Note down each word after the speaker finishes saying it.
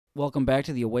Welcome back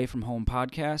to the Away From Home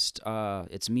podcast.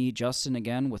 It's me, Justin,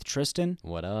 again with Tristan.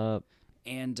 What up?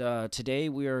 And today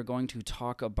we are going to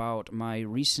talk about my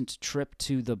recent trip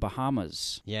to the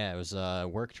Bahamas. Yeah, it was a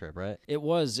work trip, right? It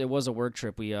was a work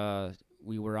trip. We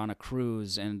were on a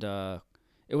cruise, and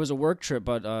it was a work trip,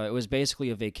 but it was basically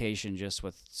a vacation just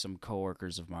with some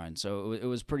coworkers of mine. So it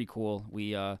was pretty cool.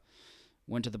 We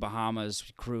went to the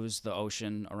Bahamas, cruised the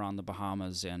ocean around the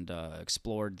Bahamas, and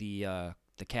explored the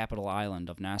capital island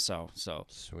of Nassau. So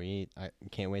Sweet. I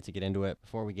can't wait to get into it.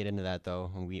 Before we get into that, though,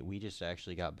 we just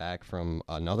actually got back from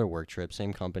another work trip,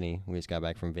 same company. We just got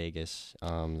back from Vegas.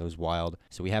 It was wild.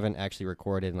 So we haven't actually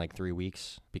recorded in like 3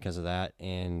 weeks because of that.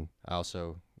 And I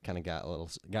also kind of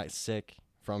got sick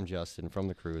from Justin from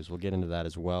the cruise. We'll get into that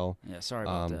as well. yeah, sorry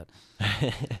about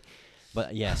that.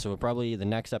 But yeah, so probably the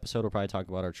next episode we'll probably talk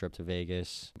about our trip to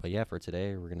Vegas. But yeah, for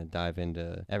today, we're going to dive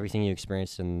into everything you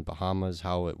experienced in Bahamas,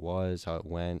 how it was, how it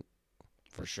went.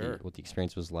 For sure. What the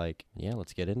experience was like. Yeah,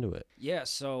 let's get into it. Yeah,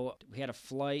 so we had a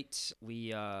flight.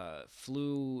 We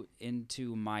flew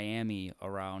into Miami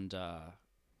around,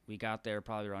 we got there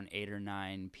probably around 8 or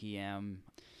 9 p.m.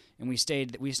 And we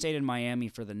stayed in Miami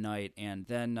for the night. And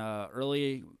then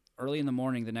early in the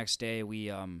morning the next day,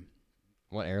 we...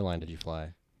 What airline did you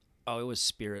fly? Oh, it was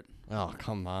Spirit. Oh,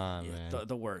 come on, Yeah, man.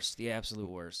 the worst, the absolute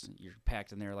worst. You're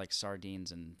packed in there like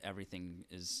sardines, and everything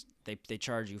is... They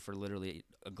charge you for literally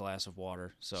a glass of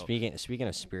water. So Speaking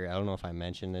of Spirit, I don't know if I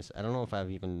mentioned this. I don't know if I've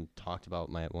even talked about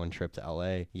my one trip to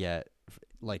LA yet,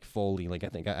 like fully. Like I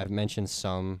think I've mentioned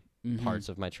some parts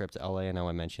of my trip to LA. I know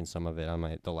I mentioned some of it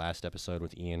on the last episode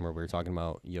with Ian where we were talking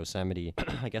about Yosemite.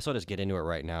 I guess I'll just get into it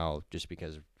right now just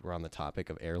because we're on the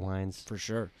topic of airlines. for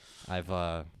sure. I've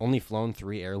only flown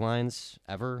 3 airlines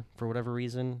ever for whatever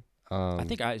reason. I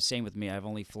think same with me. I've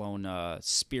only flown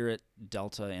Spirit,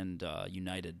 Delta, and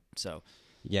United. So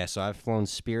Yeah, so I've flown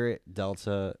Spirit,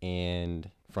 Delta, and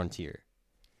Frontier.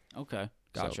 okay,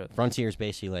 gotcha. So Frontier is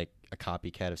basically like a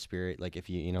copycat of Spirit. Like if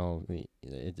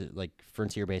like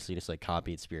Frontier basically just like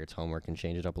copied Spirit's homework and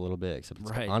changed it up a little bit, except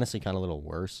it's Right. honestly kind of a little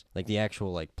worse. Like the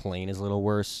actual like plane is a little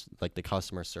worse. Like the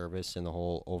customer service and the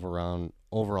whole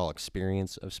overall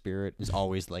experience of Spirit is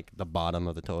always like the bottom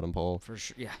of the totem pole. For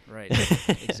sure. Yeah. Right.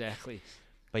 Exactly.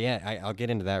 But yeah, I'll get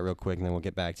into that real quick, and then we'll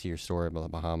get back to your story about the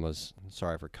Bahamas.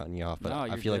 Sorry for cutting you off, but No, I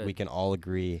you're feel like good. we can all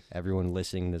agree, everyone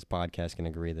listening to this podcast can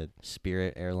agree that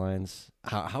Spirit Airlines,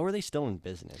 how are they still in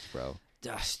business, bro?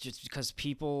 Just because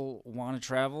people want to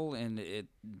travel and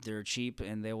they're cheap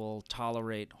and they will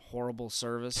tolerate horrible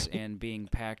service and being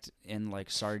packed in like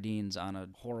sardines on a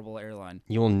horrible airline.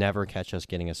 You will never catch us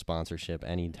getting a sponsorship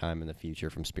anytime in the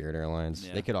future from Spirit Airlines.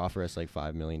 Yeah. They could offer us like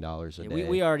 $5 million a Yeah, day.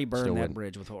 we already burned Still that wouldn't.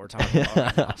 bridge with what we're talking about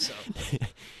right now. So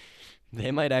They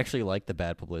might actually like the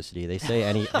bad publicity. They say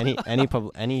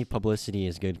any publicity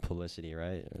is good publicity,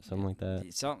 right? Or something like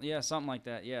that. something like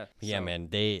that. Yeah. Yeah, So- man.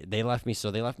 They left me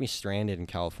stranded in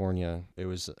California. It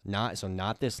was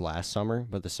not this last summer,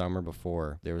 but the summer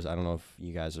before. There was, I don't know if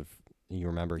you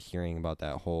remember hearing about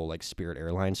that whole like Spirit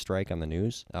Airlines strike on the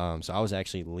news. So I was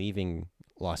actually leaving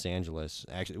Los Angeles.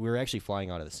 Actually, we were actually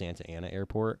flying out of the Santa Ana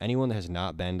airport. Anyone that has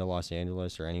not been to Los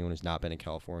Angeles or anyone who's not been to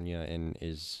California and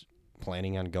is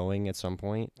planning on going at some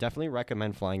point, definitely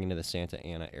recommend flying into the Santa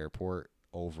Ana airport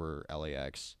over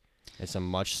LAX. It's a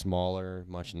much smaller,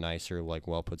 much nicer, like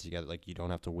well put together. Like you don't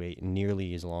have to wait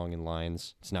nearly as long in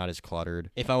lines. It's not as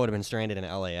cluttered. If I would have been stranded in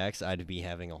LAX, I'd be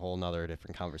having a whole nother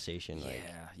different conversation.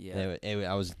 yeah.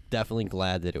 I was definitely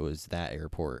glad that it was that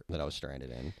airport that I was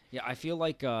stranded in. Yeah, I feel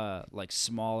like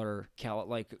smaller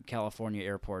California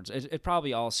airports. It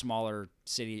probably all smaller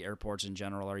city airports in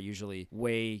general are usually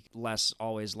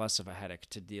always less of a headache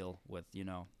to deal with,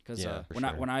 because Yeah, for when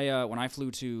sure.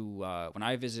 when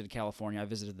I visited California, I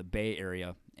visited the Bay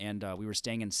Area, and we were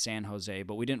staying in San Jose,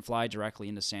 but we didn't fly directly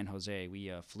into San Jose.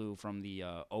 We flew from the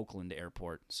Oakland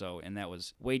airport, and that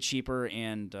was way cheaper,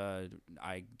 and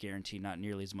I guarantee not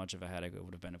nearly as much of a headache it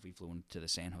would have been if we flew into the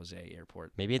San Jose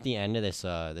airport. Maybe at the end of this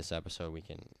episode,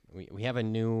 we have a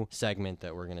new segment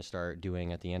that we're gonna start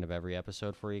doing at the end of every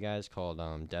episode for you guys called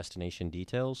Destination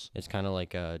Details. It's kind of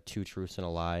like 2 truths and a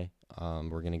lie.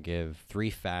 We're going to give 3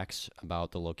 facts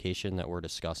about the location that we're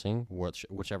discussing,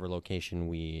 whichever location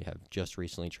we have just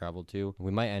recently traveled to.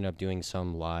 We might end up doing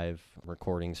some live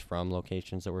recordings from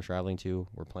locations that we're traveling to.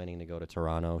 We're planning to go to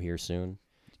Toronto here soon.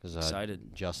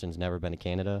 Excited. Justin's never been to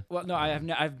Canada. Well, no,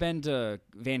 I've been to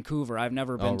Vancouver. I've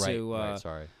never been right,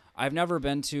 sorry. I've never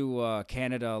been to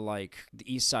Canada, like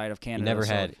the east side of Canada.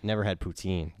 You never had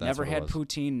poutine. That's Never what it had was.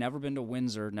 poutine. Never been to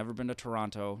Windsor. Never been to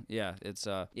Toronto. Yeah, it's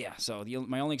yeah. So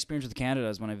my only experience with Canada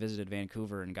is when I visited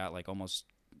Vancouver and got like almost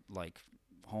like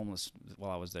homeless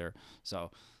while I was there.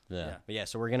 So Yeah. But yeah,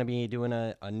 so we're going to be doing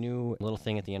a new little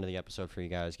thing at the end of the episode for you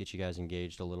guys, get you guys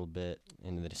engaged a little bit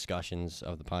into the discussions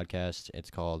of the podcast. It's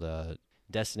called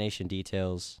Destination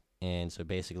Details. And so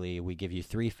basically we give you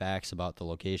 3 facts about the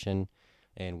location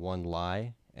and 1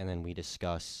 lie. And then we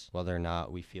discuss whether or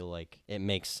not we feel like it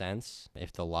makes sense,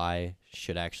 if the lie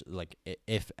should actually, like,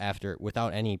 if after,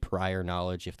 without any prior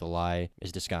knowledge, if the lie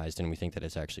is disguised and we think that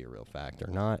it's actually a real fact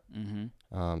or not.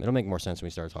 Mm-hmm. It'll make more sense when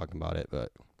we start talking about it,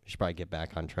 but we should probably get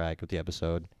back on track with the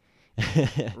episode.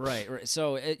 Right.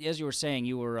 So as you were saying,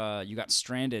 you got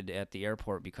stranded at the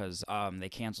airport because they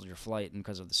canceled your flight and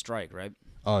because of the strike, right?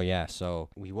 Oh, yeah. So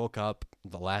we woke up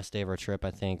the last day of our trip, I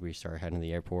think. We started heading to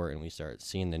the airport, and we started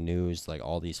seeing the news, like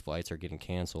all these flights are getting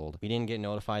canceled. We didn't get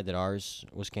notified that ours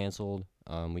was canceled.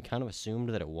 We kind of assumed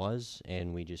that it was,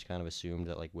 and we just kind of assumed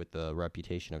that, like, with the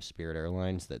reputation of Spirit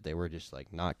Airlines, that they were just,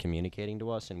 like, not communicating to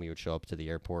us, and we would show up to the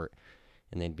airport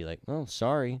and they'd be like, "Oh,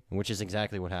 sorry," which is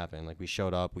exactly what happened. Like, we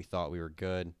showed up, we thought we were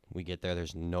good. We get there,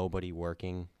 there's nobody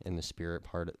working in the Spirit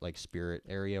part, like Spirit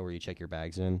area where you check your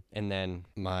bags in. And then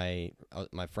my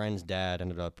friend's dad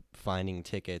ended up finding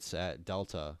tickets at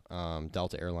Delta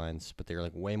Airlines, but they were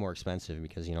like way more expensive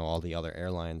because, you know, all the other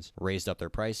airlines raised up their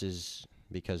prices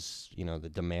because, you know, the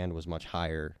demand was much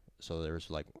higher. So there was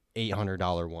like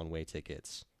 $800 one-way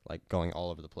tickets, like going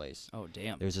all over the place. Oh,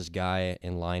 damn. There's this guy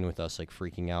in line with us, like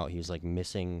freaking out. He was like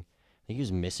missing, I think he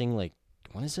was missing, like,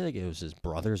 I want to say like it was his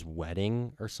brother's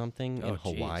wedding or something in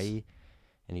Hawaii.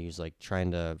 And he was like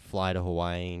trying to fly to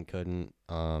Hawaii and couldn't.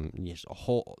 Just a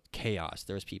whole chaos.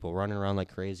 There was people running around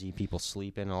like crazy, people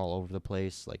sleeping all over the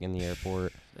place, like in the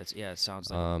airport. It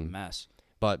sounds like a mess.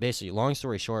 But basically, long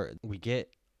story short, we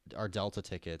get our Delta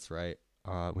tickets, right?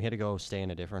 We had to go stay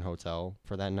in a different hotel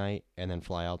for that night and then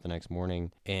fly out the next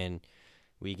morning. And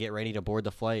we get ready to board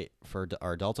the flight for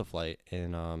our Delta flight.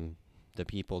 And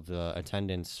the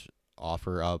attendants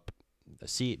offer up a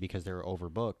seat because they were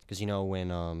overbooked. Because, you know, when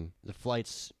the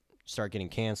flights start getting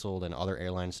canceled and other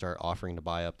airlines start offering to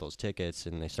buy up those tickets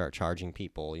and they start charging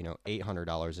people, you know,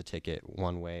 $800 a ticket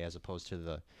one way as opposed to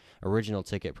the original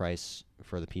ticket price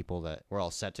for the people that were all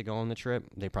set to go on the trip.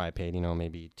 They probably paid, you know,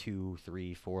 maybe $200,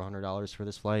 $300, $400 for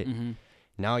this flight. Mm-hmm.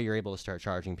 Now you're able to start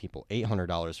charging people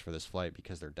 $800 for this flight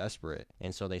because they're desperate.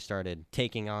 And so they started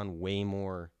taking on way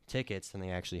more tickets than they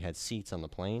actually had seats on the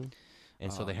plane.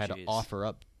 And so they had to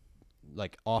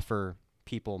offer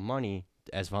people money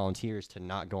as volunteers to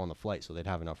not go on the flight so they'd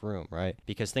have enough room, right?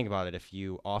 Because think about it, if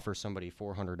you offer somebody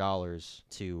 $400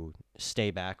 to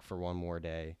stay back for one more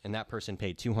day and that person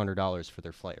paid $200 for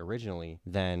their flight originally,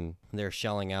 then they're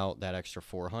shelling out that extra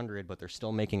 $400, but they're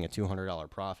still making a $200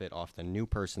 profit off the new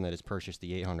person that has purchased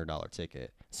the $800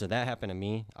 ticket. So that happened to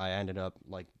me. I ended up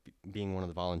like being one of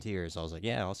the volunteers. I was like,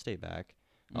 yeah, I'll stay back.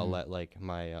 I'll let like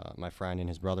my friend and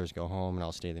his brothers go home, and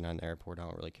I'll stay the night in the airport. I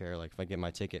don't really care. Like if I get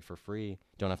my ticket for free,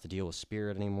 don't have to deal with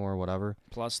Spirit anymore, whatever.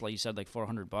 Plus, like you said, like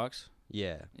 $400.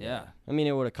 Yeah. Yeah. I mean,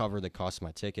 it would have covered the cost of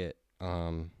my ticket.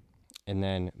 And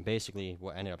then basically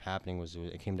what ended up happening was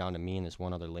it came down to me and this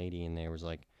one other lady, and there was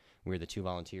like we were the 2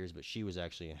 volunteers, but she was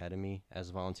actually ahead of me as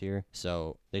a volunteer.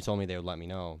 So they told me they would let me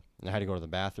know, and I had to go to the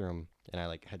bathroom. And I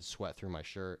like had sweat through my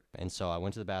shirt. And so I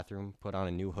went to the bathroom, put on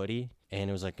a new hoodie, and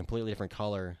it was like completely different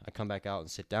color. I come back out and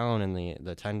sit down, and the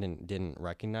attendant didn't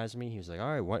recognize me. He was like,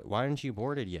 "All right, why didn't you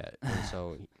boarded yet?" And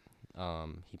so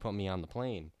he put me on the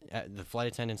plane. The flight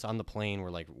attendants on the plane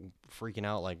were like freaking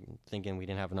out, like thinking we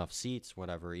didn't have enough seats,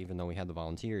 whatever, even though we had the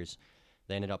volunteers.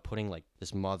 They ended up putting like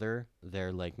this mother,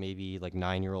 their like maybe like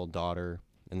 9-year-old daughter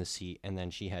in the seat, and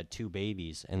then she had 2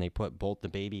 babies, and they put both the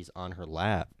babies on her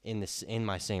lap in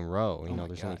my same row. You know,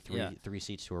 there's only three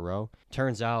seats to a row.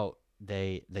 Turns out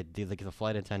the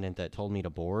flight attendant that told me to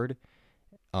board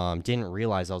didn't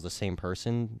realize I was the same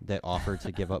person that offered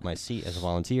to give up my seat as a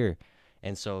volunteer,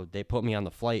 and so they put me on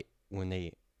the flight when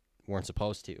they weren't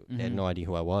supposed to. They had no idea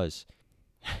who I was.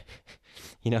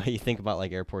 You know, you think about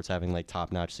like airports having like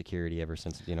top-notch security ever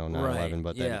since, you know, 9/11,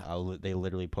 but then they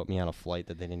literally put me on a flight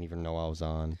that they didn't even know I was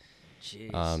on.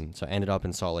 Jeez. So I ended up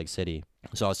in Salt Lake City.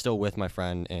 So I was still with my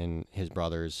friend and his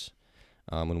brothers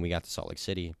when we got to Salt Lake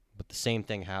City. But the same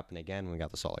thing happened again when we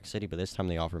got to Salt Lake City, but this time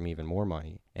they offered me even more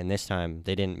money. And this time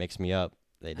they didn't mix me up.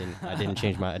 I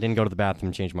didn't go to the bathroom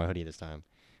and change my hoodie this time.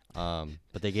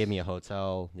 But they gave me a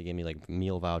hotel. They gave me like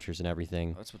meal vouchers and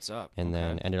everything. That's what's up. And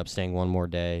then ended up staying one more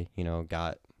day. You know,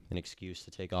 got an excuse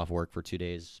to take off work for 2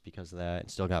 days because of that.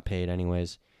 And still got paid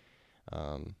anyways.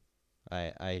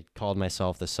 I called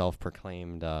myself the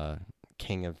self-proclaimed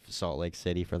king of Salt Lake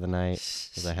City for the night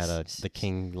because I had the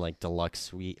king like deluxe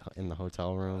suite in the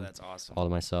hotel room. Oh, that's awesome. All to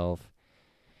myself.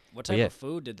 What But type yeah, of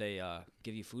food did they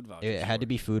give you food it vouchers had to for?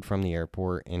 be food from the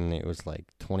airport, and it was like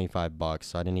 $25.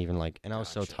 So I didn't even like, and I was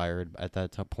so Gotcha. tired at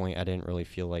that point. I didn't really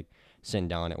feel like sitting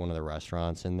down at one of the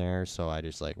restaurants in there. So I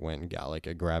just like went and got like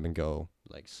a grab and go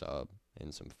like sub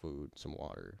and some food, some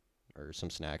water, or some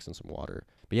snacks and some water.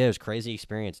 But yeah, it was a crazy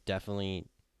experience. Definitely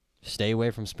stay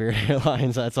away from Spirit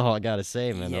Airlines. That's all I gotta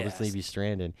say, man. They'll just leave Yes. you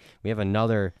stranded. We have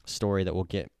another story that we'll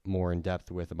get more in depth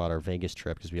with about our Vegas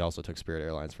trip because we also took Spirit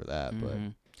Airlines for that. But Mm-hmm.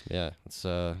 yeah, it's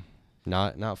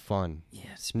not fun.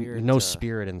 Yeah, Spirit. No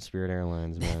spirit in Spirit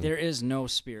Airlines, man. There is no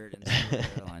spirit in Spirit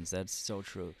Airlines. That's so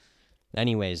true.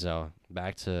 Anyways, though,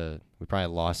 back to we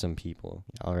probably lost some people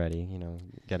already.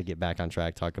 Got to get back on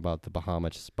track. Talk about the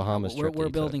Bahamas We're trip. That you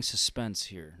took. building suspense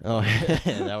here. Oh, is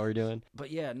that what we're doing? But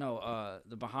yeah, no,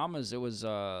 the Bahamas, it was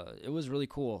really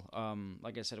cool.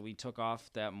 Like I said, we took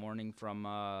off that morning from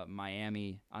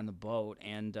Miami on the boat,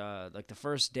 and like the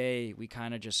first day, we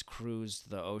kind of just cruised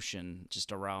the ocean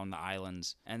just around the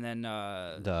islands, and then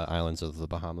The islands of the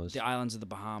Bahamas. the islands of the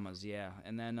Bahamas, yeah,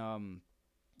 and then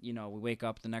we wake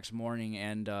up the next morning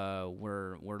and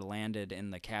we're landed in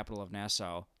the capital of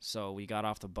Nassau. So we got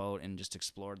off the boat and just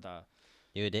explored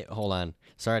the. Hold on.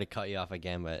 Sorry to cut you off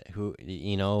again, but do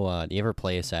you ever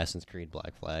play Assassin's Creed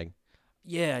Black Flag?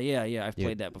 Yeah. I've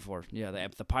played that before. Yeah,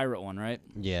 the pirate one, right?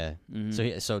 Yeah.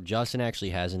 Mm-hmm. So Justin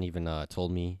actually hasn't even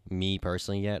told me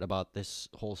personally yet about this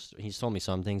whole. He's told me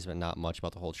some things, but not much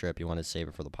about the whole trip. He wanted to save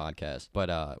it for the podcast.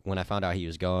 But when I found out he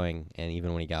was going, and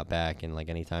even when he got back, and like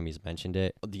anytime he's mentioned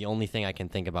it, the only thing I can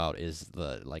think about is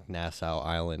the like Nassau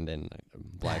Island and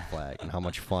Black Flag and how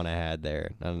much fun I had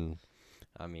there. And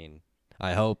I mean,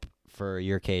 I hope for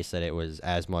your case that it was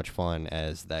as much fun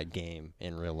as that game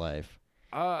in real life.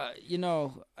 I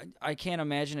can't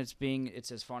imagine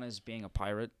it's as fun as being a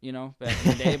pirate, back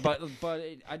in the day. But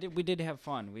we did have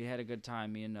fun. We had a good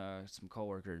time, me and some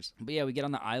coworkers. But yeah, we get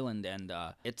on the island and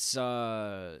it's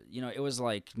it was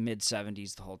like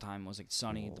mid-70s the whole time. It was like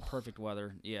sunny, the perfect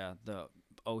weather. Yeah, the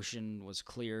ocean was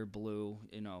clear blue.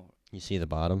 You see the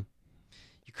bottom?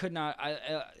 You could not,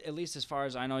 at least as far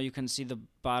as I know, you couldn't see the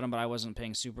bottom, but I wasn't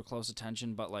paying super close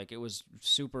attention. But like, it was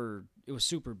super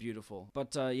beautiful.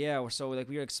 But yeah, so like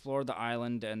we explored the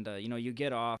island, and you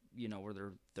get off,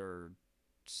 where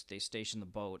they station the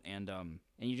boat, and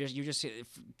you just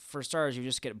for starters, you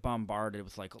just get bombarded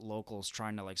with like locals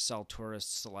trying to like sell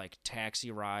tourists like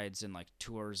taxi rides and like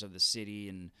tours of the city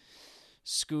and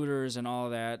scooters and all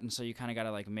of that, and so you kind of got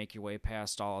to like make your way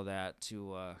past all of that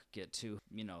to get to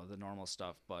the normal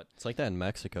stuff. But It's like that in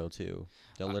Mexico too.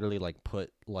 They'll literally like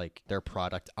put like their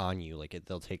product on you. Like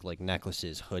they'll take like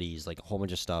necklaces, hoodies, like a whole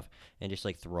bunch of stuff, and just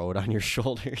like throw it on your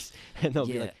shoulders, and they'll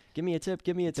be like, "Give me a tip,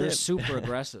 give me a tip." they're super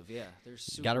aggressive. Yeah, they're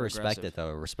super You gotta respect aggressive. it though.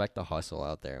 Respect the hustle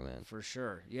out there, man. For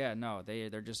sure. Yeah, no,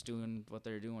 they're just doing what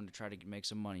they're doing to try to make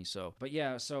some money. So, but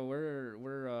yeah, so we're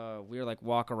like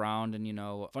walk around, and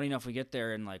funny enough, we get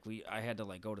there and like I had to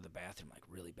like go to the bathroom like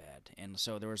really bad, and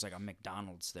so there was like a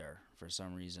McDonald's there for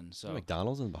some reason. So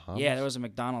McDonald's in the Bahamas. yeah, there was a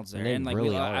McDonald's there, They and like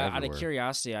really are out of everywhere.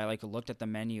 curiosity, I like looked at the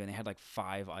menu and they had like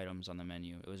 5 items on the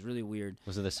menu. It was really weird.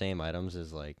 Was it the same items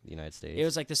as like the United States? It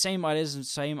was like the same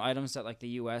items that like the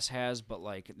U.S. has, but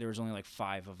like there was only like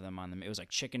 5 of them on them. It was like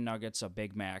chicken nuggets, a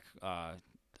Big Mac, a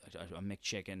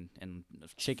McChicken, and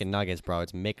chicken nuggets, bro.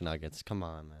 It's McNuggets. Come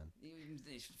on, man.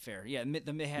 fair. Yeah,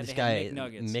 they had This guy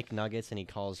McNuggets. McNuggets, and he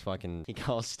calls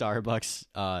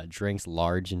Starbucks drinks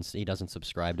large, and he doesn't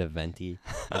subscribe to Venti,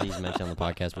 as he's mentioned on the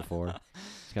podcast before.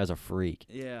 This guy's a freak.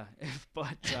 Yeah,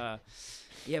 but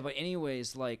but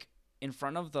anyways, like in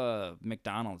front of the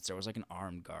McDonald's, there was like an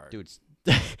armed guard.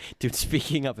 Dude,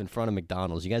 speaking of in front of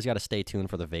McDonald's, you guys got to stay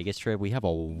tuned for the Vegas trip. We have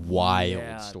a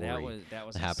wild story that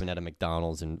was happened at a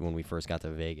McDonald's and when we first got to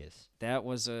Vegas. That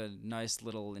was a nice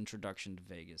little introduction to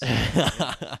Vegas.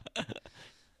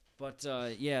 But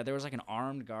yeah, there was like an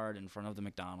armed guard in front of the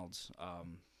McDonald's.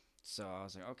 So I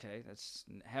was like, okay,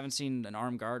 haven't seen an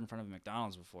armed guard in front of a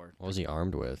McDonald's before. What was he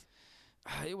armed with?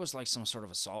 It was like some sort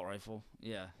of assault rifle.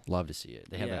 Yeah. Love to see it.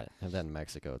 They have that in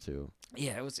Mexico too.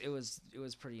 Yeah, it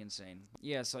was pretty insane.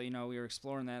 Yeah, so we were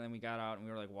exploring that, and then we got out and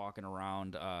we were like walking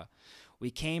around.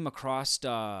 We came across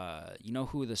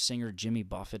who the singer Jimmy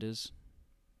Buffett is?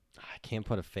 I can't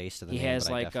put a face to the He name, has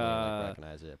but I like definitely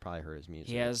recognize it. Probably heard his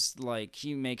music.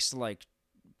 he makes like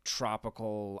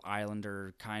tropical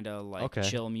islander kind of like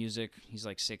chill music. He's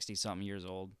like 60 something years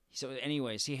old. So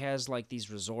anyways, he has like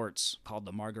these resorts called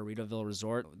the Margaritaville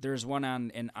Resort. There's one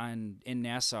in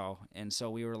Nassau, and so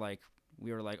we were like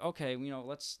okay,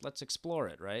 let's explore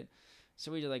it, right?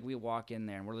 So we walk in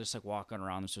there and we're just like walking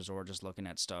around this resort just looking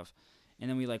at stuff. And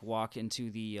then we like walk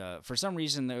into the for some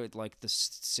reason like the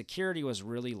security was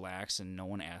really lax and no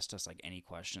one asked us like any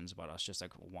questions about us just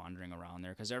like wandering around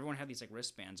there because everyone had these like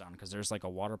wristbands on because there's like a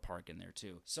water park in there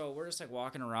too. So we're just like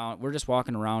walking around. We're just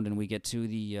walking around and we get to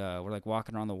the we're like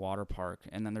walking around the water park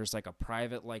and then there's like a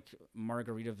private like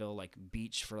Margaritaville like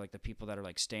beach for like the people that are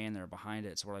like staying there behind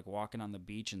it. So we're like walking on the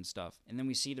beach and stuff. And then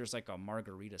we see there's like a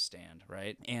margarita stand,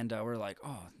 right? And we're like,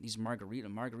 oh, these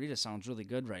margarita sounds really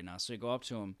good right now. So you go up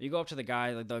to him. You go up to the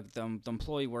guy, like the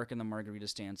employee working the margarita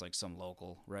stands, like some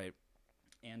local, right?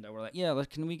 And we're like, yeah,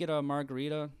 can we get a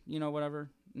margarita, whatever?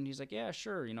 And he's like, yeah,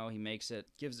 sure. He makes it,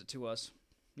 gives it to us.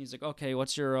 He's like, okay,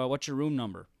 what's your room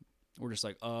number? We're just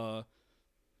like,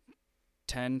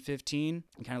 10, 15.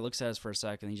 He kind of looks at us for a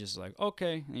second. He's just like,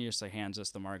 okay. And he just like hands us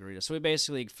the margarita. So we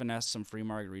basically finessed some free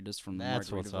margaritas from the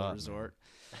Margaritaville Resort.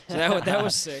 So that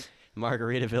was sick.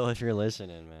 Margaritaville, if you're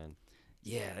listening, man.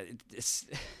 Yeah, it's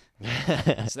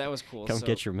so that was cool. Come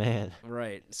get your man.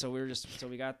 Right. So we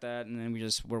got that, and then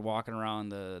we're walking around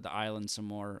the island some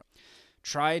more.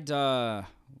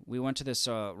 We went to this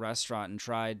restaurant and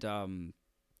tried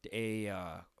a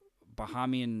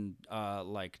Bahamian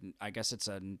like I guess it's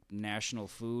a national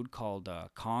food called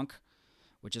conch,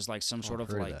 which is like some sort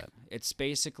of like it's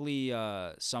basically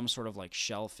some sort of like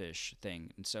shellfish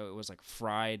thing, and so it was like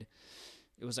fried.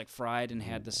 It was like fried and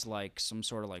had this like some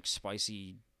sort of like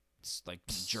spicy like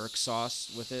jerk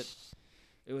sauce with it.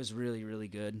 It was really, really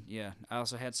good. Yeah. I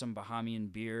also had some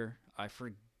Bahamian beer. I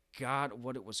forgot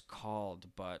what it was called,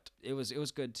 but it was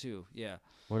good too. Yeah.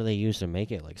 What do they use to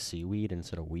make it? Like seaweed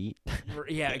instead of wheat?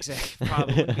 Yeah, exactly.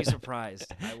 Probably wouldn't be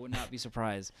surprised. I would not be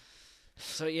surprised.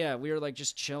 So yeah, we were like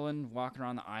just chilling, walking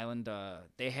around the island.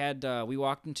 We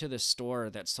walked into this store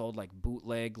that sold like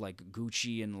bootleg, like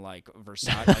Gucci and like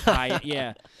Versace, like high,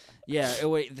 yeah.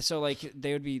 So like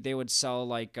they would sell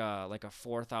like a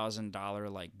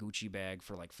 $4,000 like Gucci bag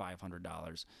for like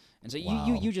 $500, and so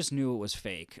Wow. you just knew it was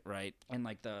fake, right? And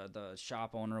like the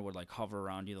shop owner would like hover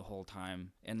around you the whole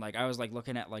time, and like I was like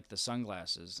looking at like the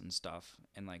sunglasses and stuff,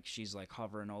 and like she's like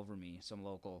hovering over me, some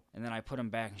local, and then I put them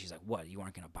back, and she's like, "What? You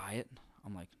aren't gonna buy it?"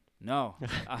 I'm like, no,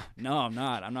 no, I'm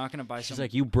not. I'm not gonna buy. She's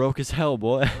like, you broke as hell,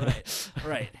 boy.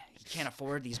 Right. You can't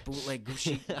afford these bootleg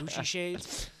Gucci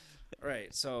shades.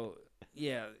 Right. So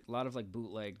yeah, a lot of like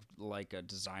bootleg like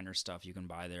designer stuff you can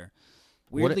buy there.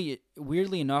 Weirdly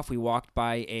enough, we walked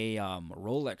by a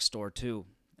Rolex store too,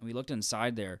 and we looked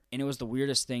inside there, and it was the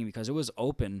weirdest thing because it was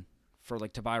open for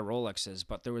like to buy Rolexes,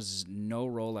 but there was no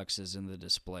Rolexes in the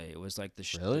display. It was like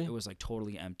Really? It was like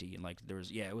totally empty, and like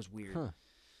it was weird. Huh.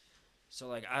 So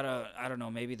like I don't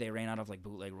know, maybe they ran out of like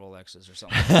bootleg Rolexes or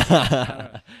something.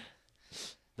 I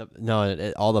don't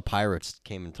know. All the pirates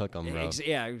came and took them, bro.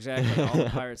 Yeah, exactly. All the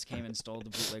pirates came and stole the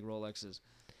bootleg Rolexes.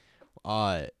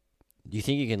 Do you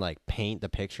think you can like paint the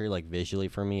picture like visually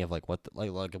for me of like what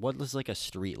what does like a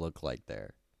street look like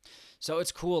there? So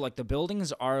it's cool. Like the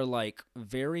buildings are like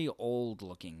very old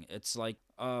looking. It's like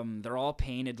they're all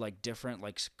painted like different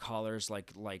like colors,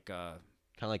 like kind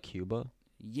of like Cuba.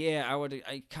 Yeah,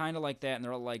 I kind of like that, and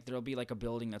there'll be like a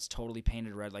building that's totally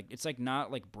painted red. Like it's like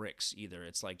not like bricks either.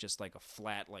 It's like just like a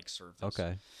flat like surface. Okay.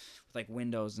 With like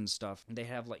windows and stuff. They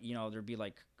have like there'd be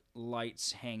like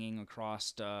lights hanging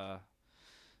across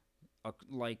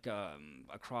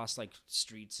across like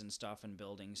streets and stuff and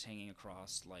buildings hanging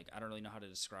across. Like I don't really know how to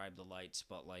describe the lights,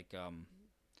 but like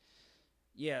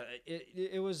yeah,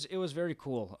 it was very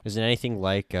cool. Is it anything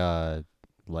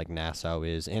like Nassau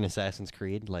is in Assassin's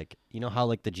Creed? Like, you know how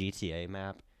like the GTA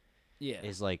map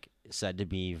is like said to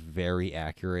be very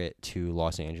accurate to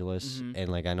Los Angeles? Mm-hmm.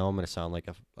 And like I know I'm gonna sound like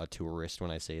a tourist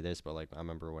when I say this, but like I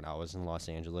remember when I was in Los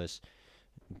Angeles,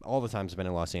 all the times I've been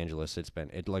in Los Angeles,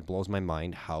 it like blows my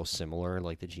mind how similar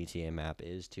like the GTA map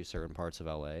is to certain parts of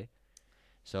LA.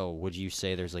 So would you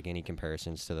say there's like any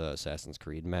comparisons to the Assassin's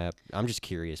Creed map? I'm just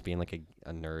curious, being like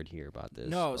a nerd here about this.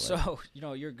 No, like, so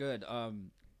you're good.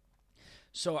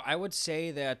 So I would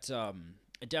say that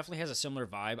it definitely has a similar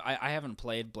vibe. I haven't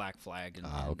played Black Flag in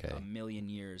a million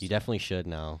years. You definitely should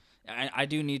now. I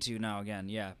do need to now again,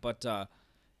 yeah. But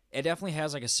it definitely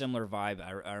has like a similar vibe,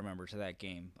 I remember, to that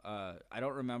game. I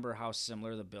don't remember how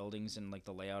similar the buildings and like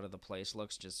the layout of the place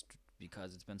looks just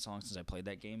because it's been so long since I played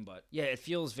that game. But yeah, it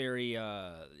feels very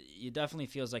it definitely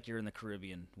feels like you're in the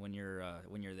Caribbean when you're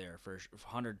there for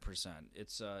 100%.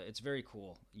 It's very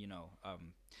cool,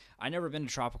 I never been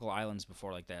to tropical islands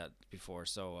before,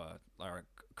 so or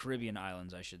Caribbean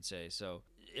islands, I should say. So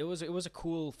it was a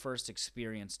cool first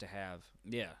experience to have.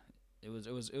 Yeah, it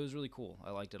was really cool. I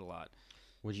liked it a lot.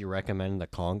 Would you recommend the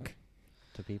conch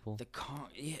to people? The conch,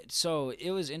 yeah. So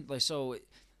it was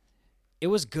it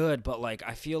was good, but like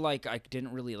I feel like I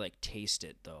didn't really like taste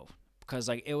it though, because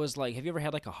like it was like, have you ever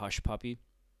had like a hush puppy?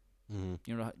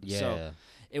 You know, Yeah. so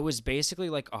it was basically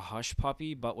like a hush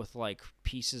puppy, but with like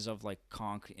pieces of like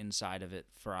conch inside of it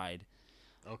fried.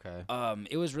 Okay.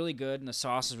 It was really good, and the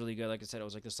sauce is really good. Like I said, it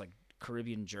was like this like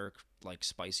Caribbean jerk, like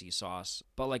spicy sauce.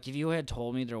 But like if you had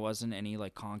told me there wasn't any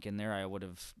like conch in there, I would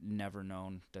have never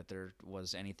known that there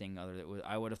was anything other that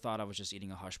I would have thought I was just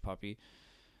eating a hush puppy.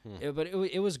 But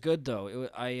it was good though.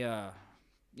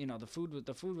 The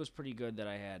food was pretty good that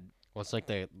I had. What's like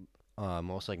the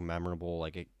most like memorable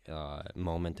like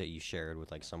moment that you shared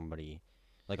with like somebody,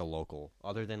 like a local,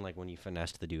 other than like when you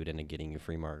finessed the dude into getting you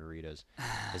free margaritas?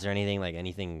 Is there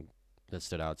anything that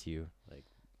stood out to you? Like,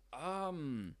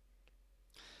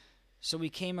 So we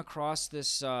came across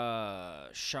this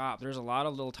shop. There's a lot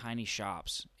of little tiny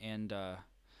shops, and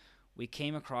we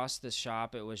came across this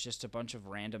shop. It was just a bunch of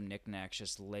random knickknacks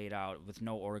just laid out with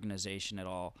no organization at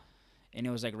all, and it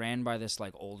was like ran by this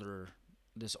older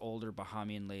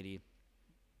Bahamian lady,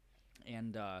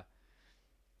 and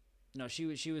no, she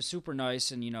was super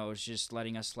nice, and was just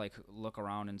letting us like look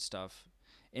around and stuff.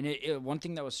 And one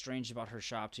thing that was strange about her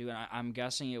shop too, and I'm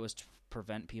guessing it was to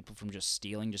prevent people from just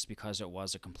stealing, just because it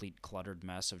was a complete cluttered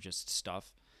mess of just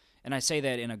stuff. And I say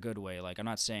that in a good way. Like I'm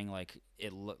not saying like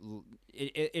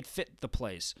it fit the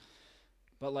place,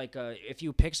 but like if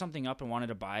you pick something up and wanted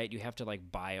to buy it, you have to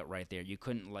like buy it right there. You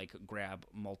couldn't like grab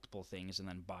multiple things and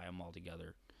then buy them all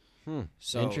together.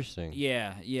 So interesting.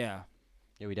 Yeah. Yeah,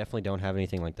 we definitely don't have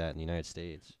anything like that in the United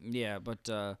States. Yeah, but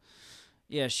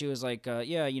yeah, she was like,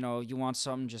 yeah, you want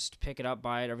something, just pick it up,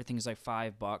 buy it. Everything's like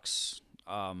 $5.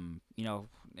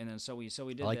 And then so we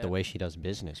did I like that. the way she does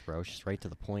business, bro. She's right to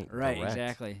the point. Right, direct.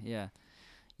 exactly. Yeah,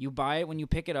 you buy it when you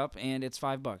pick it up, and it's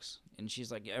 $5. And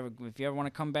she's like, if you ever want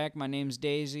to come back, my name's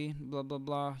Daisy. Blah blah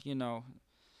blah.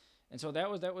 And so that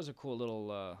was a cool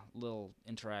little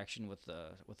interaction with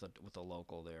the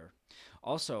local there.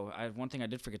 Also, one thing I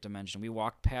did forget to mention. We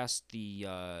walked past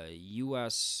the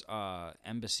U.S.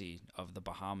 Embassy of the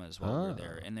Bahamas while we were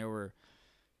there, and there were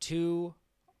two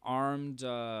armed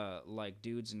like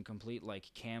dudes in complete like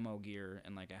camo gear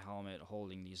and like a helmet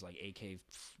holding these like AK.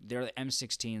 They're the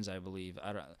M16s, I believe.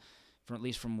 I don't. At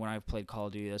least from when I've played Call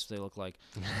of Duty, that's what they look like.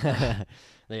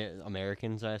 They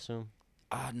Americans, I assume.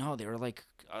 No, they were like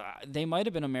they might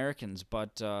have been Americans,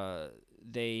 but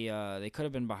they could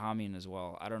have been Bahamian as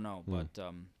well. I don't know, but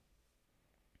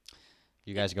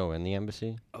you guys go in the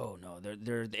embassy? oh no,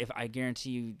 they're if I guarantee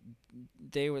you,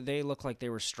 they look like they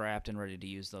were strapped and ready to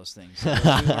use those things. We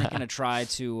weren't gonna try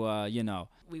to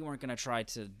we weren't gonna try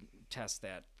to test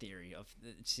that theory of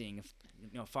seeing if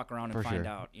fuck around and For find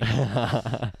sure.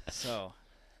 out. So.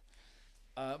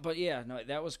 But yeah, no,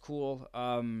 that was cool.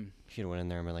 Should have went in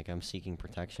there and been like, I'm seeking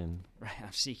protection. Right,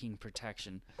 I'm seeking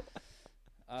protection.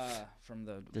 From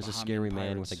the There's a Bahamian scary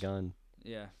man pirates. with a gun.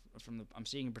 Yeah, I'm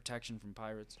seeking protection from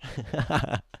pirates.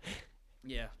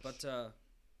 Yeah, but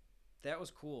that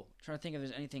was cool. I'm trying to think if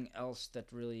there's anything else that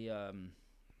really.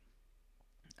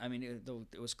 I mean,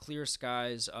 it was clear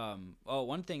skies.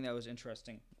 One thing that was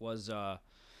interesting was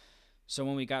so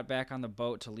when we got back on the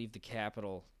boat to leave the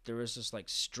capital, there was this like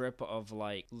strip of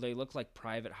like they looked like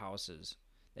private houses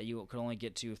that you could only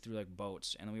get to through like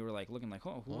boats, and we were like looking like,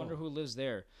 oh, wonder who lives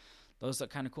there. Those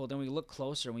look kind of cool. Then we looked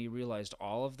closer and we realized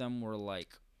all of them were like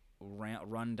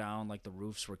run down, like the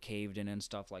roofs were caved in and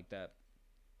stuff like that,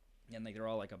 and like they're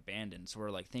all like abandoned. So we're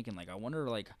like thinking like, I wonder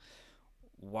like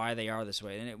why they are this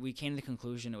way. And we came to the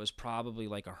conclusion it was probably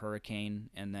like a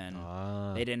hurricane, and then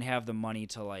they didn't have the money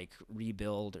to like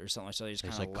rebuild or something, so they just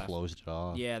kind of like closed it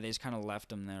off. Yeah, they just kind of left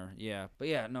them there. Yeah, but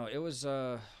yeah, no, it was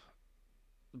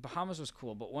Bahamas was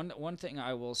cool. But one thing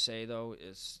I will say though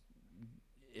is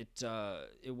it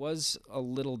was a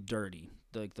little dirty.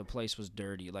 Like the place was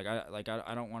dirty.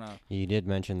 I don't want to. You did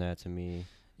mention that to me.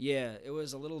 Yeah, it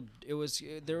was a little. There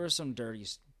was some dirty.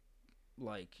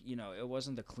 Like, it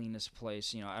wasn't the cleanest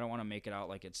place. I don't want to make it out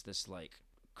like it's this like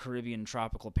Caribbean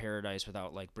tropical paradise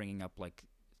without like bringing up like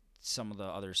some of the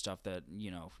other stuff that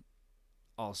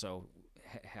also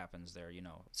happens there.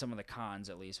 Some of the cons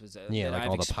at least was like that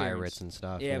all I've the pirates and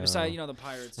stuff. Yeah, besides the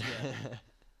pirates. Yeah.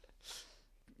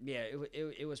 Yeah,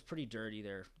 it was pretty dirty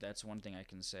there. That's one thing I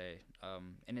can say.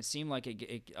 And it seemed like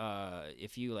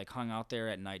if you like hung out there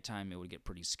at nighttime, it would get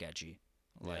pretty sketchy.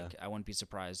 Like I wouldn't be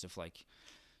surprised if like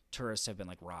tourists have been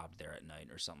like robbed there at night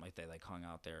or something like they like hung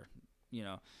out there,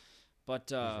 But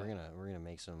we're gonna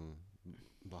make some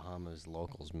Bahamas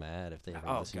locals mad if they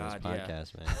ever listen to this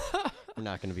podcast, man. We're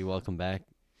not gonna be welcome back.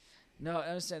 No, I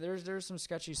understand. There's some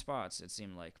sketchy spots, it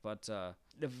seemed like, but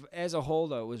as a whole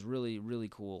though, it was really really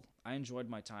cool. I enjoyed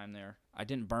my time there. I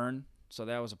didn't burn, so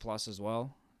that was a plus as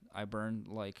well. I burned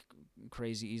like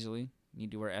crazy easily,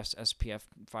 Need to wear SPF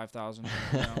 5000.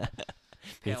 You know?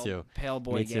 Me too. Pale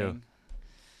boy Me gang. too.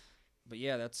 But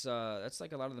yeah, that's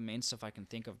like a lot of the main stuff I can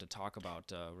think of to talk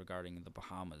about regarding the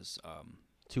Bahamas.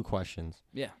 2 questions.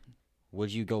 Yeah.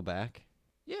 Would you go back?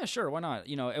 Yeah, sure. Why not?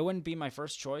 You know, it wouldn't be my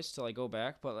first choice to like go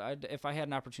back, but if I had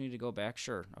an opportunity to go back,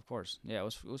 sure, of course. Yeah, it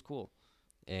was cool.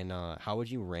 And how would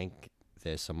you rank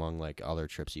this among like other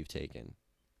trips you've taken?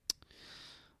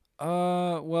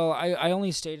 Well, I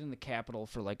only stayed in the capital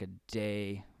for like a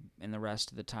day, and the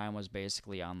rest of the time was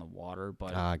basically on the water.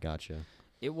 But Gotcha.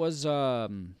 it was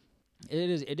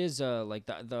it is like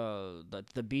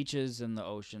the beaches and the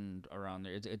ocean around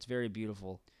there. It's very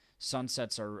beautiful.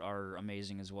 Sunsets are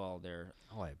amazing as well there.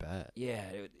 Oh, I bet. Yeah,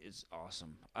 it's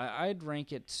awesome. I'd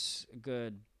rank it a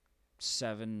good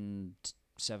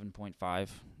 7.5.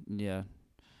 Yeah.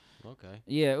 Okay.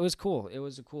 Yeah, it was cool. It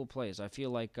was a cool place. I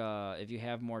feel like if you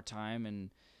have more time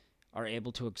and are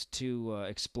able to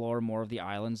explore more of the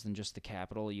islands than just the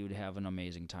capital, you'd have an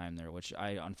amazing time there, which I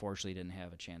unfortunately didn't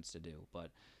have a chance to do.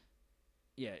 But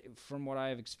yeah, from what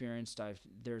I've experienced,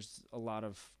 there's a lot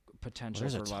of potential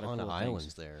There's for a a lot of ton cool of things.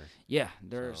 islands there. Yeah,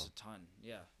 there's So- a ton.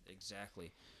 Yeah,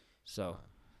 exactly. So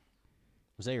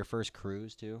Was that your first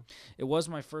cruise too? it was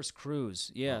my first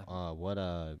cruise. Yeah,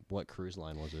 What cruise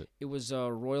line was it? it was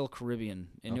Royal Caribbean,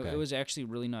 and Okay. it was actually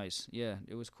really nice. Yeah,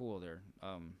 it was cool there.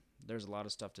 There's a lot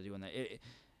of stuff to do in that.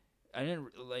 I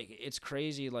didn't like. It's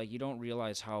crazy. Like you don't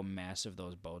realize how massive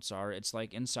those boats are. It's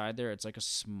like inside there, it's like a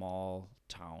small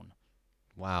town.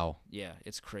 Wow. Yeah,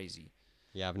 it's crazy.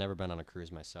 Yeah, I've never been on a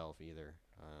cruise myself either.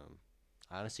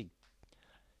 Honestly,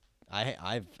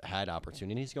 I've had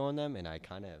opportunities to go on them, and I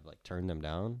kind of like turned them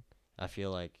down. I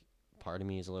feel like part of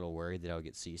me is a little worried that I would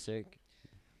get seasick.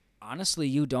 Honestly,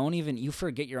 you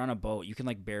forget you're on a boat. You can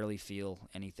like barely feel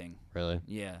anything. Really?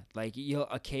 Yeah, like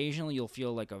you'll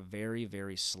feel like a very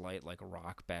very slight like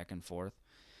rock back and forth,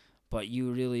 but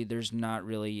there's not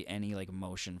really any like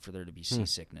motion for there to be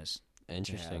seasickness. to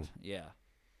Interesting. have. Yeah.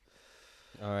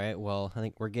 All right. Well, I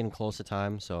think we're getting close to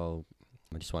time, so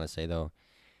I just want to say though,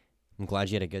 I'm glad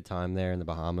you had a good time there in the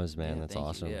Bahamas, man. Yeah, That's thank you.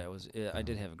 awesome. Yeah, it was. I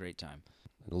did have a great time.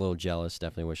 A little jealous.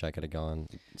 Definitely wish I could have gone.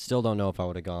 Still don't know if I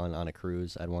would have gone on a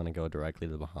cruise. I'd want to go directly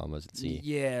to the Bahamas and see.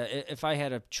 Yeah, if I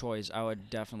had a choice, I would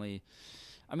definitely.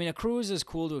 I mean, a cruise is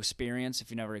cool to experience if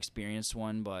you never experienced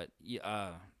one, but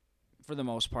for the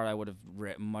most part, I would have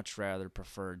much rather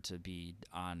preferred to be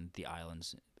on the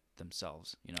islands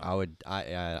themselves. You know.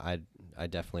 I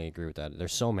definitely agree with that.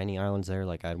 There's so many islands there.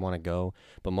 Like I'd want to go,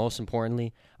 but most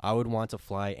importantly, I would want to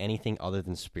fly anything other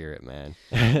than Spirit, man.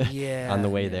 Yeah. On the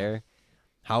way yeah. there.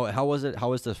 How was it? How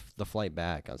was the flight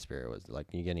back on Spirit? Was like,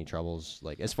 did you get any troubles?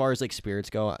 Like as far as like Spirit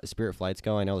flights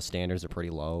go, I know the standards are pretty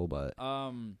low, but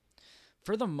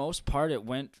for the most part, it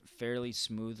went fairly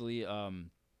smoothly. so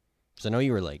I know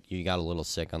you were like you got a little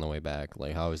sick on the way back.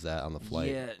 Like how was that on the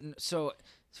flight? Yeah. So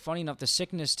funny enough, the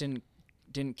sickness didn't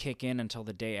kick in until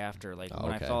the day after. Like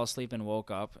when I okay. fell asleep and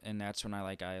woke up, and that's when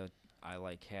I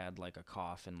had like a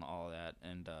cough and all that,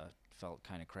 and felt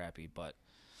kind of crappy, but.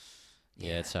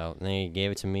 Yeah, it's out. And they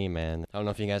gave it to me, man. I don't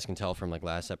know if you guys can tell from like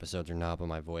last episodes or not, but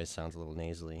my voice sounds a little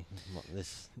nasally.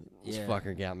 This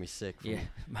fucker got me sick. Yeah,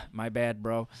 my bad,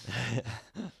 bro.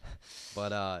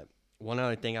 But one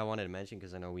other thing I wanted to mention,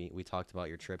 because I know we talked about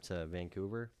your trip to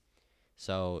Vancouver.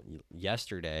 So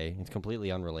yesterday, it's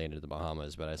completely unrelated to the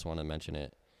Bahamas, but I just want to mention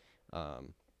it.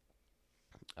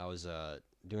 I was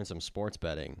doing some sports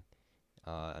betting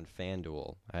on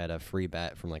FanDuel. I had a free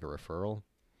bet from like a referral.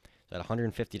 So I had a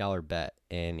 $150 bet,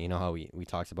 and you know how we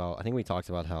talked about. I think we talked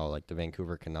about how like the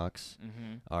Vancouver Canucks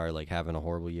are like having a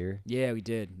horrible year. Yeah, we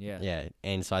did. Yeah. Yeah,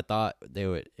 and so I thought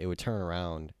it would turn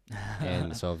around,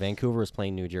 and so Vancouver was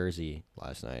playing New Jersey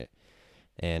last night,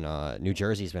 and New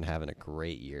Jersey's been having a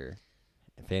great year,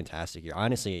 a fantastic year.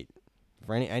 Honestly,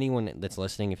 for anyone that's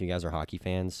listening, if you guys are hockey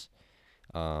fans,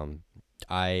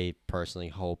 I personally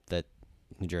hope that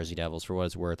New Jersey Devils, for what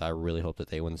it's worth, I really hope that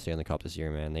they win the Stanley Cup this year,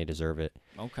 man. They deserve it.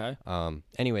 Okay.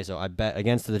 Anyway, so I bet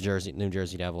against the New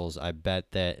Jersey Devils, I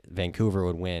bet that Vancouver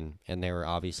would win, and they were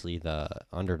obviously the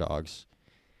underdogs.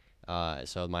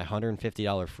 So my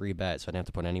 $150 free bet, so I didn't have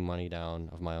to put any money down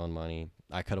of my own money.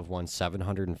 I could have won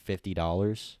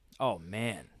 $750. Oh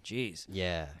man, jeez.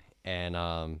 Yeah, and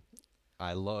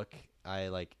I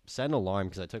like set an alarm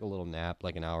because I took a little nap,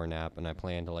 like an hour nap, and I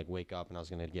planned to like wake up and I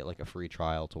was gonna get like a free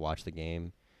trial to watch the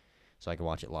game, so I could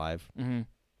watch it live. Mm-hmm.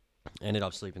 Ended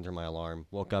up sleeping through my alarm.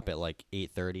 Woke up at like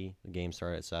 8:30. The game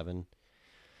started at 7.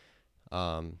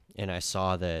 And I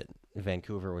saw that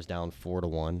Vancouver was down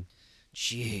 4-1.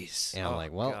 Jeez. And I'm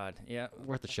like, well, God. Yeah.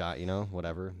 worth a shot, you know,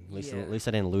 whatever. At least Yeah.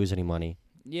 I didn't lose any money.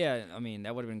 Yeah, I mean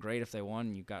that would have been great if they won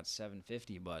and you got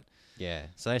 750, but Yeah.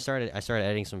 So I started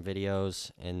editing some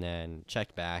videos and then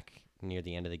checked back near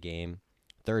the end of the game.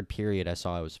 Third period, I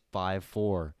saw it was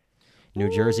 5-4. New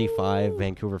Jersey 5, Woo!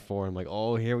 Vancouver 4. I'm like,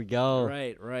 oh, here we go.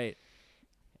 Right, right.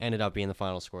 Ended up being the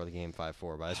final score of the game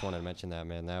 5-4. But I just wanted to mention that,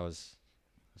 man. That was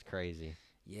crazy.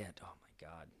 Yeah. Oh my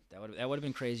God, that would have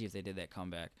been crazy if they did that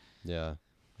comeback. Yeah.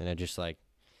 And I just like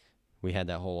we had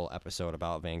that whole episode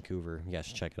about Vancouver. You guys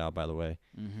should check it out, by the way.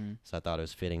 Mm-hmm. So I thought it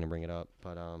was fitting to bring it up.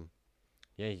 But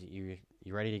yeah, you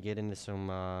ready to get into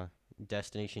some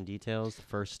destination details? The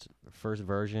first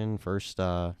version, first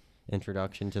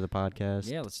introduction to the podcast.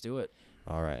 Yeah, let's do it.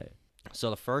 All right.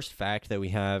 So the first fact that we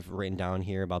have written down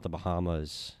here about the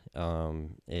Bahamas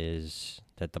is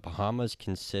that the Bahamas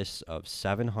consists of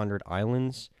 700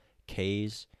 islands,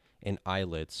 cays, and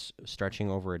islets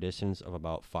stretching over a distance of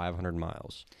about 500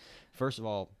 miles. First of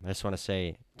all, I just want to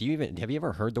say, have you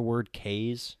ever heard the word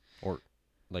cays? Or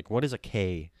like what is a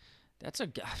cay? That's a.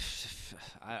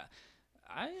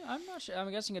 I'm not sure.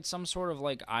 I'm guessing it's some sort of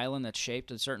like island that's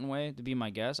shaped a certain way. To be my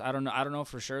guess. I don't know. I don't know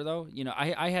for sure though. You know,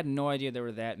 I had no idea there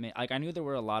were that many. Like I knew there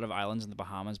were a lot of islands in the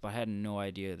Bahamas, but I had no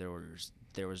idea there was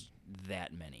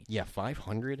that many. Yeah,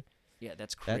 500. Yeah,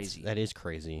 that's crazy. That is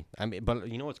crazy. I mean, but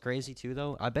you know what's crazy too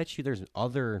though? I bet you there's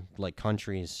other like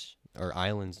countries or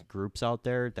islands groups out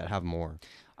there that have more.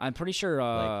 I'm pretty sure.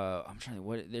 I'm trying to.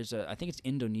 What there's a. I think it's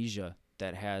Indonesia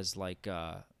that has like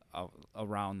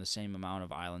around the same amount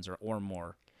of islands or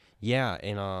more. Yeah,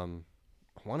 and I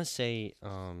want to say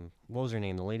what was her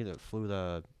name? The lady that flew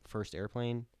the first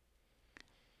airplane.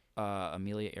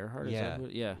 Amelia Earhart. Is Yeah, that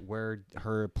what, yeah. where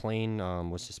her plane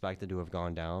was suspected to have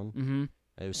gone down. Mm-hmm.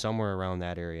 It was somewhere around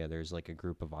that area. There's like a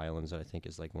group of islands that I think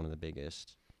is like one of the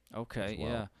biggest. Okay. As well.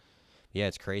 Yeah. Yeah,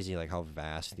 it's crazy like how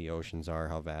vast the oceans are,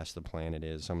 how vast the planet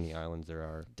is, how many islands there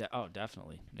are.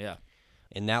 Definitely. Yeah.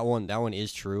 And that one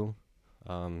is true.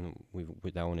 That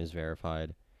one is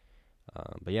verified.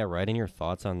 But yeah, write in your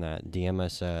thoughts on that. DM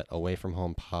us at Away From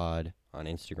Home Pod on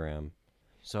Instagram.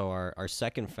 So our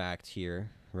second fact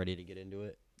here, ready to get into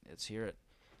it? Let's hear it.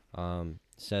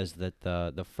 Says that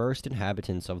the first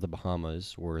inhabitants of the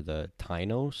Bahamas were the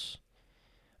Tainos.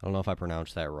 I don't know if I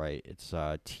pronounced that right. It's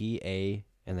T-A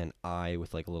and then I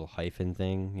with like a little hyphen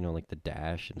thing, you know, like the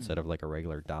dash instead of like a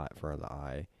regular dot for the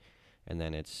I. And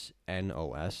then it's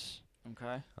N-O-S.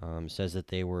 Okay. Says that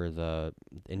they were the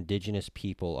indigenous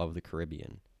people of the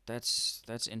Caribbean. That's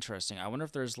interesting. I wonder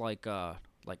if there's like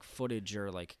footage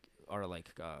or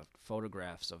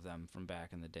photographs of them from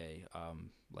back in the day,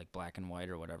 like black and white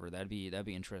or whatever. That'd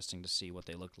be interesting to see what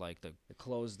they looked like, the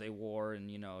clothes they wore, and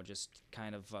you know just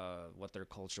kind of what their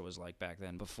culture was like back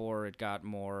then before it got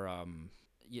more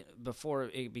before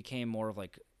it became more of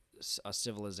like a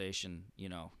civilization. You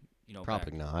know.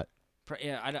 Probably not.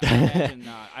 Yeah, I imagine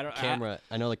not. I don't. Camera.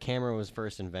 I know the camera was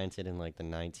first invented in like the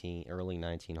early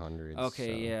 1900s.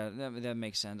 Okay, so. yeah, that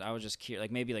makes sense. I was just curious,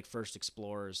 like maybe like first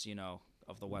explorers,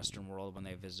 of the Western world when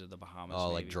they visited the Bahamas.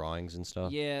 Oh, maybe. like drawings and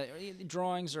stuff. Yeah,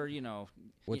 drawings or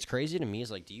What's crazy to me is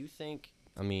like, do you think?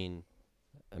 I mean,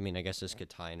 I guess this could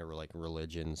tie into like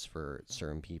religions for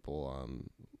certain people,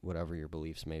 whatever your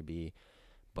beliefs may be.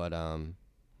 But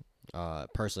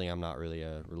personally, I'm not really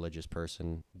a religious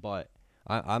person, but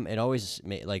I'm. It always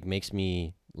makes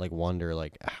me like wonder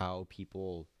like how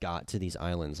people got to these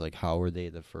islands. Like how were they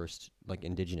the first like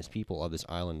indigenous people of this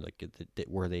island? Like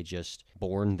were they just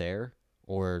born there,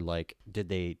 or like did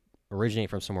they originate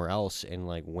from somewhere else and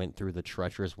like went through the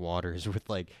treacherous waters with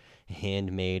like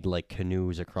handmade like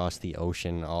canoes across the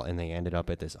ocean and they ended up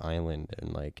at this island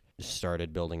and like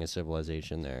started building a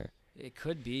civilization there? It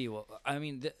could be. Well, I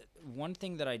mean, one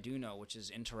thing that I do know, which is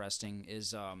interesting,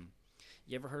 is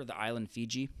you ever heard of the island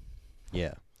Fiji?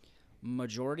 Yeah.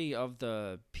 Majority of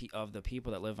the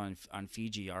people that live on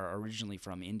Fiji are originally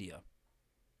from India.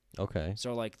 Okay.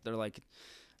 So like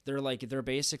they're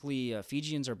basically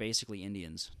Fijians are basically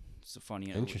Indians. It's funny.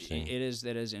 Interesting. It is.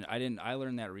 And I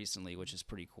learned that recently, which is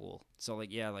pretty cool. So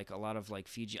like yeah, like a lot of like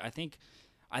Fiji. I think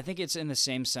it's in the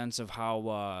same sense of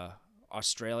how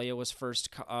Australia was first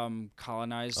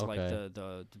colonized. Okay. Like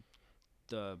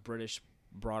the British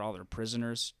brought all their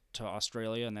prisoners to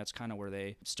Australia, and that's kind of where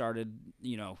they started,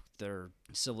 their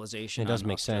civilization. It does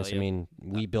make Australia. sense. I mean,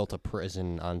 we built a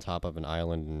prison on top of an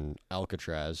island in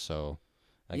Alcatraz, so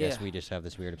I guess we just have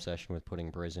this weird obsession with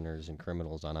putting prisoners and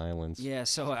criminals on islands. Yeah,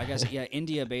 so I guess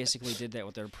India basically did that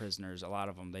with their prisoners. A lot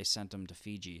of them, they sent them to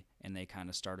Fiji, and they kind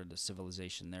of started a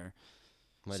civilization there.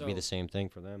 Might be the same thing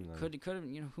for them. Then. Could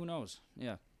who knows?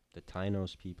 Yeah. The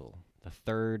Tainos people. The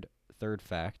third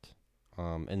fact.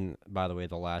 And by the way,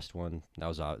 the last one that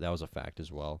was a fact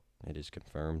as well. It is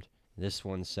confirmed. This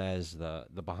one says the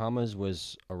Bahamas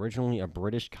was originally a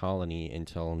British colony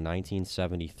until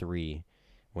 1973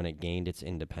 when it gained its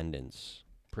independence.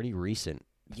 Pretty recent.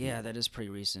 Yeah, that is pretty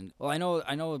recent. Well, I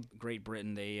know Great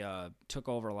Britain, they took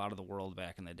over a lot of the world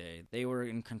back in the day. They were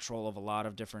in control of a lot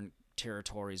of different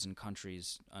territories and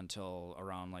countries until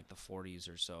around like the 40s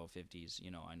or so, 50s,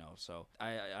 I know. So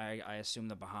I assume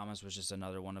the Bahamas was just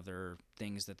another one of their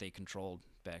things that they controlled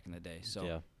back in the day. So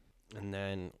Yeah. And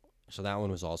then, so that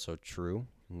one was also true.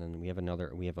 And then we have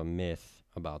a myth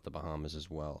about the Bahamas as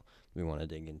well we want to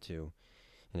dig into.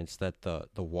 And it's that the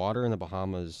water in the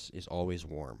Bahamas is always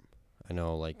warm. I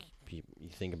know, like, you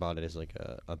think about it as like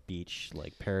a beach,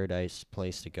 like paradise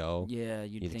place to go. yeah,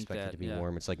 you'd think expect that, it to be yeah.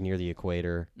 warm. It's like near the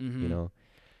equator, Mm-hmm. you know.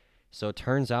 So it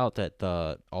turns out that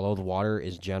although the water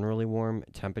is generally warm,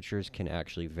 temperatures can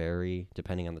actually vary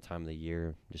depending on the time of the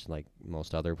year, just like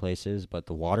most other places. But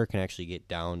the water can actually get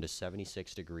down to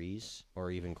 76 degrees or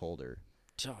even colder.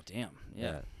 Oh, damn.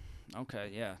 Yeah. Okay,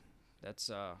 yeah. That's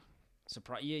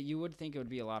surprise. Yeah, you would think it would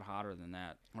be a lot hotter than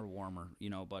that or warmer,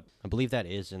 but I believe that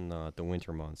is in the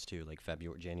winter months too, like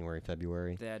January,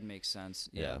 February. that makes sense.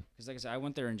 Yeah. Yeah. Because like I said, I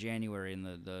went there in January, and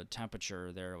the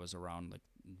temperature there was around like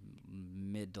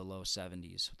mid to low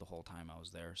 70s the whole time I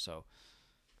was there. So,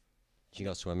 Did you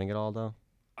go swimming at all though?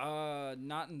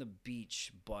 not in the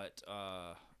beach, but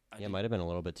Yeah, it might have been a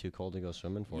little bit too cold to go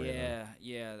swimming for you.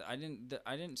 Yeah. I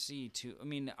didn't see too. I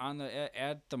mean, on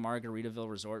at the Margaritaville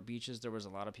Resort beaches, there was a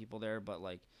lot of people there, but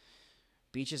like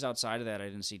beaches outside of that, I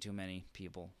didn't see too many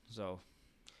people. So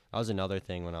That was another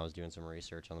thing when I was doing some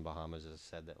research on the Bahamas. It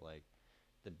said that like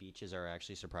the beaches are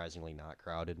actually surprisingly not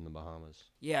crowded in the Bahamas.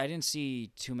 yeah, I didn't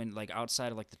see too many, like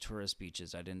outside of like the tourist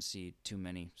beaches. I didn't see too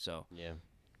many. So Yeah.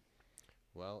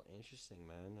 Well, interesting,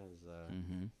 man. It was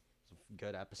mm-hmm. a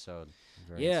good episode.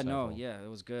 Very Yeah, no, insightful. yeah, it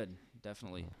was good,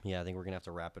 definitely. Yeah, I think we're gonna have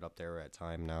to wrap it up there. We're at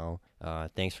time now.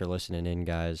 Thanks for listening in,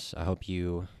 guys. I hope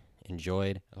you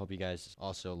enjoyed. I hope you guys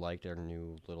also liked our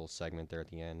new little segment there at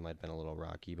the end. Might have been a little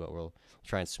rocky, but we'll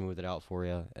try and smooth it out for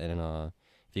you. And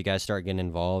if you guys start getting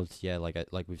involved, yeah,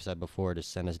 like we've said before,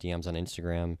 just send us DMs on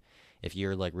Instagram. If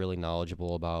you're like really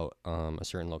knowledgeable about a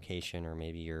certain location or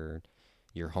maybe your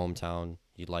hometown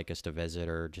you'd like us to visit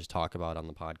or just talk about on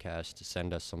the podcast, to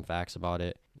send us some facts about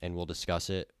it and we'll discuss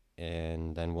it,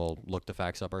 and then we'll look the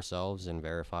facts up ourselves and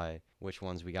verify which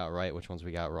ones we got right, which ones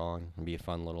we got wrong. It'll be a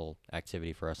fun little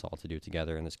activity for us all to do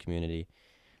together in this community.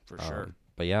 For sure.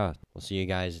 But yeah, we'll see you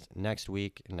guys next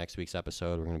week. In next week's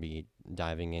episode, we're going to be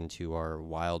diving into our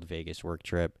wild Vegas work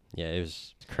trip. Yeah, it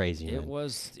was crazy, man.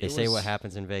 They say what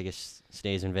happens in Vegas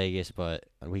stays in Vegas, but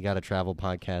we got a travel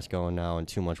podcast going now, and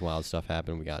too much wild stuff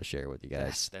happened. We got to share it with you guys.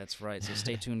 Yes, that's right. So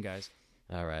stay tuned, guys.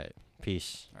 All right.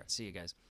 Peace. All right, see you guys.